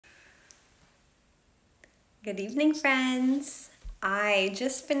Good evening, friends. I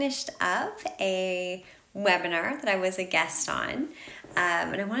just finished up a webinar that I was a guest on,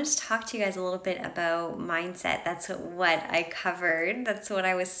 and I wanted to talk to you guys a little bit about mindset. That's what I covered. That's what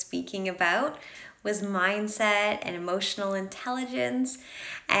I was speaking about, was mindset and emotional intelligence.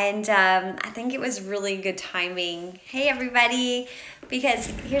 And I think it was really good timing. Hey, everybody, because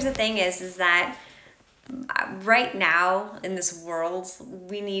here's the thing is that right now in this world,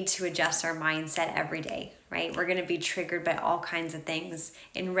 we need to adjust our mindset every day, right? We're going to be triggered by all kinds of things.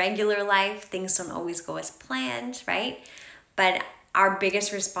 In regular life, things don't always go as planned, right? But our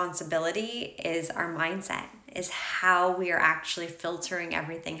biggest responsibility is our mindset, is how we are actually filtering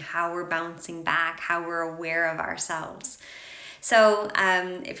everything, how we're bouncing back, how we're aware of ourselves. So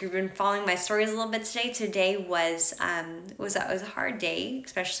if you've been following my stories a little bit today was it was a hard day,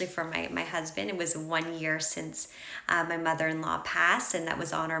 especially for my husband. It was 1 year since my mother-in-law passed, and that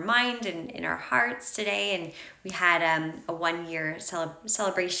was on our mind and in our hearts today. And we had a 1 year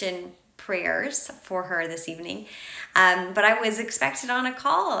celebration prayers for her this evening. But I was expected on a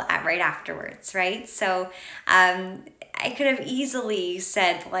call right afterwards, right? So I could have easily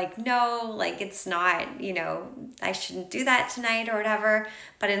said like, no, like it's not, I shouldn't do that tonight or whatever.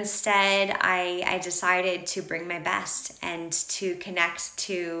 But instead I decided to bring my best and to connect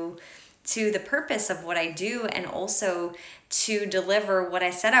to the purpose of what I do, and also to deliver what I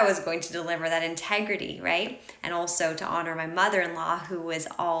said I was going to deliver, that integrity, right? And also to honor my mother-in-law, who was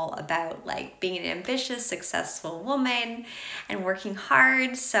all about like being an ambitious, successful woman and working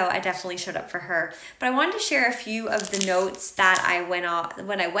hard. So I definitely showed up for her. But I wanted to share a few of the notes that I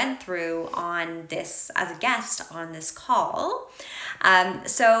went through on this as a guest on this call.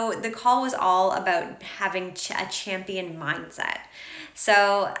 So the call was all about having a champion mindset.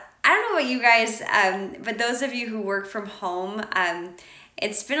 So I don't know about you guys, but those of you who work from home,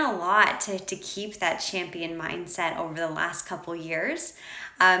 it's been a lot to keep that champion mindset over the last couple years.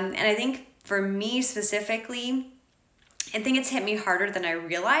 And I think for me specifically, I think it's hit me harder than I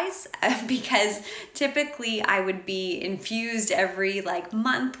realize because typically I would be infused every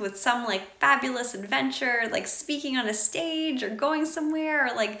month with some fabulous adventure, like speaking on a stage or going somewhere,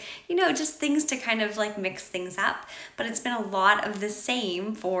 or just things to kind of mix things up. But it's been a lot of the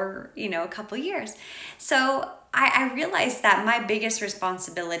same for, a couple years. So I realized that my biggest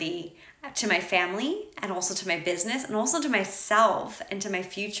responsibility to my family and also to my business and also to myself and to my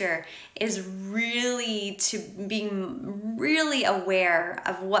future is really to being really aware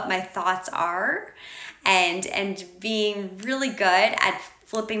of what my thoughts are and being really good at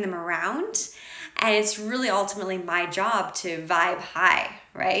flipping them around. And it's really ultimately my job to vibe high,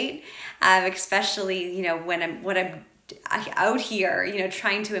 right? Especially, when I'm out here,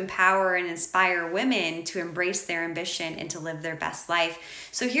 trying to empower and inspire women to embrace their ambition and to live their best life.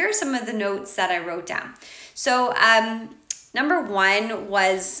 So here are some of the notes that I wrote down. So number one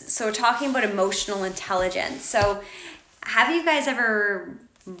was, talking about emotional intelligence. So have you guys ever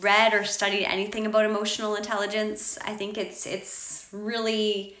read or studied anything about emotional intelligence? I think it's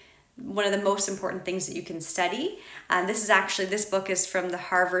really one of the most important things that you can study. This book is from the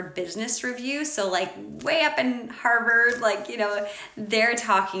Harvard Business Review. So way up in Harvard, they're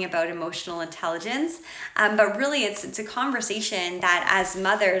talking about emotional intelligence. But really it's a conversation that as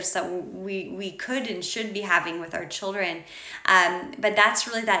mothers that we could and should be having with our children. But that's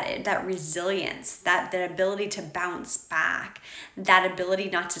really that resilience, that ability to bounce back, that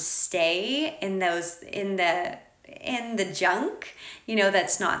ability not to stay in the junk,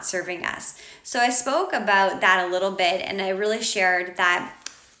 that's not serving us. So I spoke about that a little bit, and I really shared that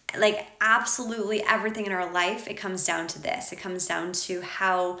absolutely everything in our life, it comes down to this. It comes down to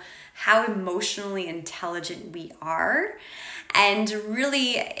how emotionally intelligent we are. And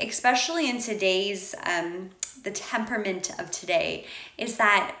really, especially in today's the temperament of today, is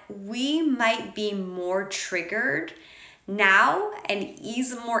that we might be more triggered now and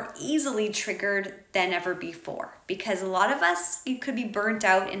more easily triggered than ever before, because a lot of us, you could be burnt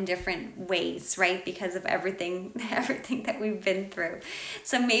out in different ways, right? Because of everything that we've been through.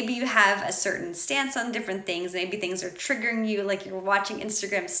 So maybe you have a certain stance on different things. Maybe things are triggering you, like you're watching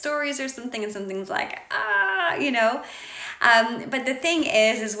Instagram stories or something, and something's but the thing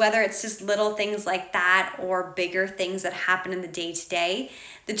is whether it's just little things like that or bigger things that happen in the day to day,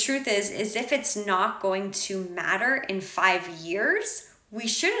 the truth is if it's not going to matter in 5 years, we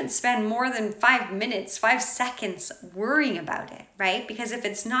shouldn't spend more than 5 minutes, 5 seconds worrying about it, right? Because if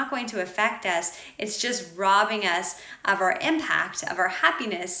it's not going to affect us, it's just robbing us of our impact, of our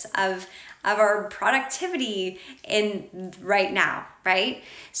happiness, of our productivity in right now, right?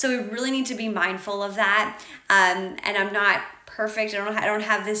 So we really need to be mindful of that. And I'm not perfect. I don't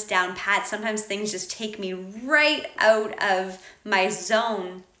have this down pat. Sometimes things just take me right out of my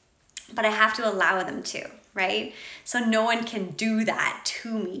zone, but I have to allow them to, right? So no one can do that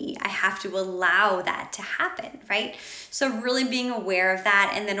to me. I have to allow that to happen, right? So really being aware of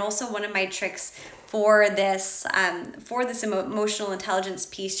that. And then also one of my tricks for this emotional intelligence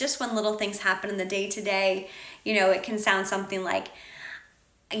piece, just when little things happen in the day-to-day, you know, it can sound something like,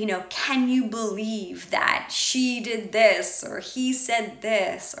 you know, can you believe that she did this or he said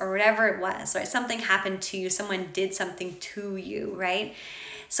this or whatever it was, right? Something happened to you, someone did something to you, right?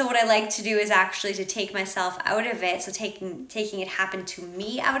 So what I like to do is actually to take myself out of it. So taking it happen to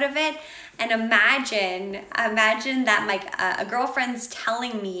me out of it, and imagine that a girlfriend's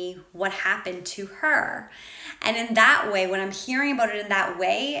telling me what happened to her. And in that way, when I'm hearing about it in that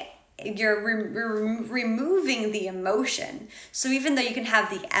way, you're removing the emotion. So even though you can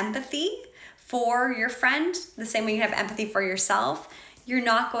have the empathy for your friend, the same way you have empathy for yourself,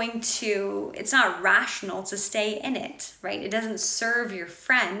 it's not rational to stay in it, right? It doesn't serve your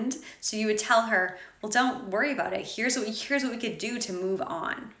friend. So you would tell her, well, don't worry about it. Here's what we could do to move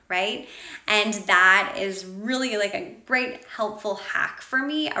on, right? And that is really like a great helpful hack for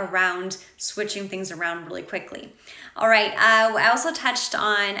me around switching things around really quickly. All right, I also touched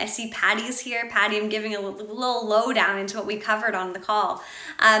on, I see Patty's here. Patty, I'm giving a little lowdown into what we covered on the call.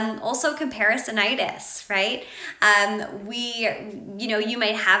 Also comparisonitis, right? You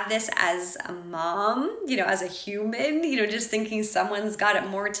might have this as a mom, you know, as a human, you know, just thinking someone's got it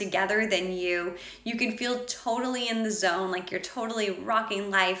more together than you. You can feel totally in the zone, like you're totally rocking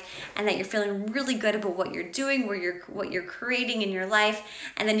life, and that you're feeling really good about what you're doing, what you're creating in your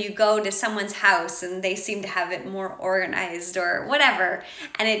life, and then you go to someone's house and they seem to have it more organized or whatever,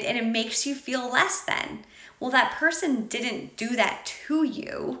 and it makes you feel less than. Well, that person didn't do that to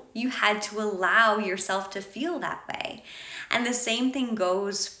you. You had to allow yourself to feel that way. And the same thing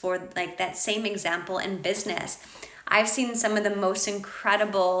goes for like that same example in business. I've seen some of the most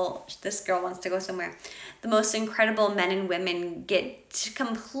incredible, this girl wants to go somewhere, the most incredible men and women get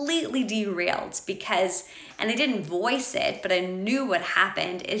completely derailed because, and they didn't voice it, but I knew what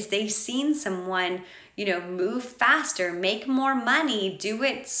happened is they seen someone, you know, move faster, make more money, do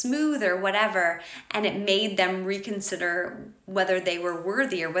it smoother, whatever, and it made them reconsider whether they were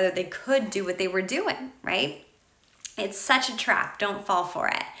worthy or whether they could do what they were doing, right? It's such a trap. Don't fall for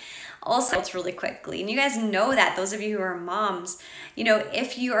it. Also, it's really quickly, and you guys know that, those of you who are moms, you know,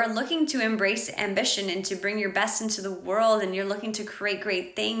 if you are looking to embrace ambition and to bring your best into the world and you're looking to create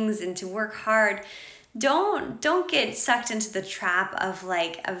great things and to work hard, don't get sucked into the trap of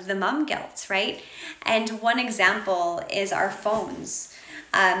the mom guilt, right? And one example is our phones.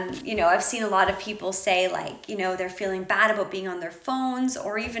 You know, I've seen a lot of people say like, you know, they're feeling bad about being on their phones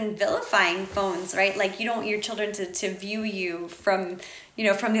or even vilifying phones, right? Like you don't want your children to view you from, you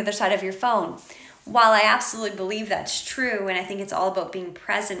know, from the other side of your phone. While I absolutely believe that's true, and I think it's all about being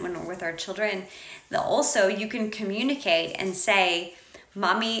present when we're with our children, also you can communicate and say,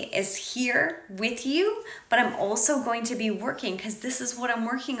 Mommy is here with you, but I'm also going to be working because this is what I'm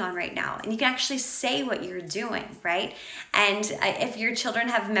working on right now. And you can actually say what you're doing, right? And if your children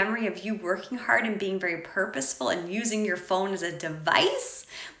have memory of you working hard and being very purposeful and using your phone as a device,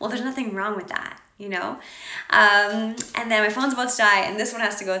 well, there's nothing wrong with that, you know? And then my phone's about to die and this one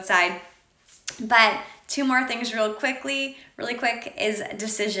has to go outside. But two more things really quick is a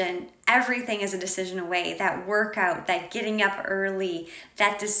decision. Everything is a decision away. That workout, that getting up early,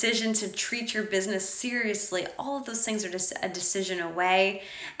 that decision to treat your business seriously, all of those things are just a decision away.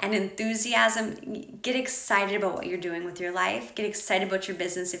 And enthusiasm, get excited about what you're doing with your life. Get excited about your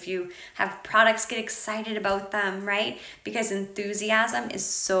business. If you have products, get excited about them, right? Because enthusiasm is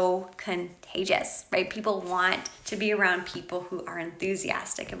so contagious, right? People want to be around people who are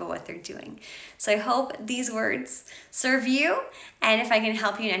enthusiastic about what they're doing. So I hope these words serve you. And if I can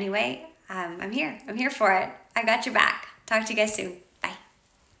help you in any way, I'm here. I'm here for it. I got your back. Talk to you guys soon.